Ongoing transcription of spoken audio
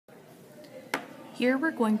Here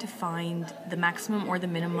we're going to find the maximum or the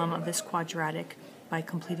minimum of this quadratic by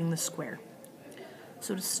completing the square.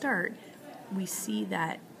 So to start, we see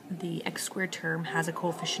that the x squared term has a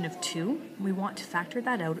coefficient of 2. We want to factor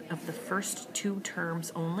that out of the first two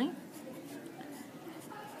terms only.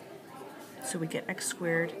 So we get x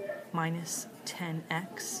squared minus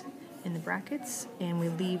 10x in the brackets, and we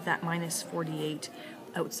leave that minus 48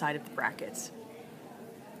 outside of the brackets.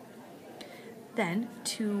 Then,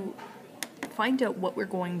 to find out what we're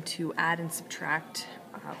going to add and subtract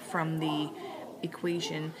from the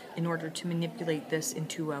equation in order to manipulate this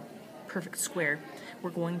into a perfect square, we're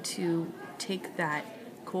going to take that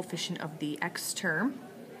coefficient of the x term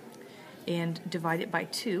and divide it by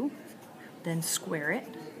 2, then square it.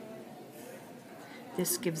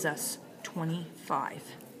 This gives us 25.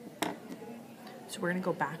 So we're going to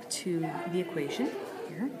go back to the equation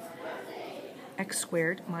here. X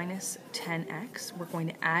squared minus 10x. We're going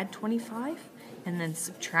to add 25 and then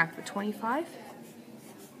subtract the 25.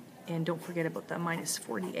 And don't forget about the minus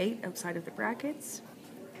 48 outside of the brackets.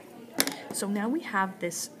 So now we have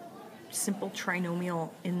this simple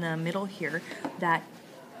trinomial in the middle here that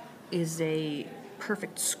is a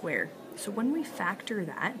perfect square. So when we factor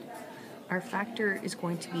that, our factor is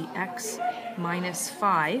going to be x minus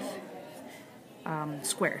 5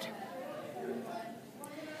 squared.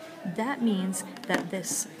 That means that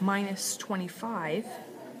this minus 25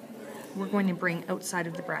 we're going to bring outside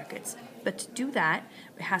of the brackets. But to do that,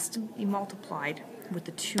 it has to be multiplied with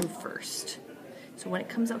the 2 first. So when it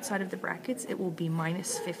comes outside of the brackets, it will be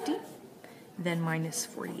minus 50, then minus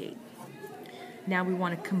 48. Now we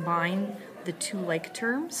want to combine the two like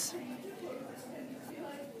terms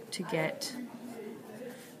to get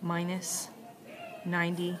minus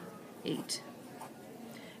 98.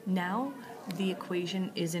 Now the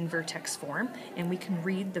equation is in vertex form, and we can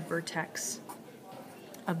read the vertex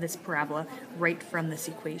of this parabola right from this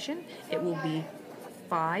equation. It will be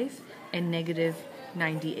 5 and negative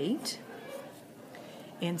 98.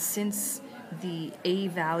 And since the a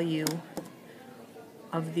value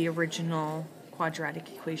of the original quadratic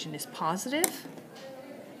equation is positive,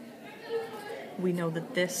 we know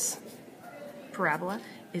that this parabola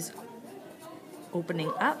is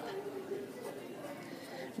opening up,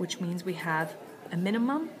 which means we have a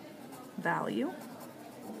minimum value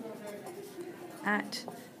at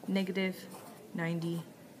negative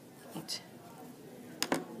 98.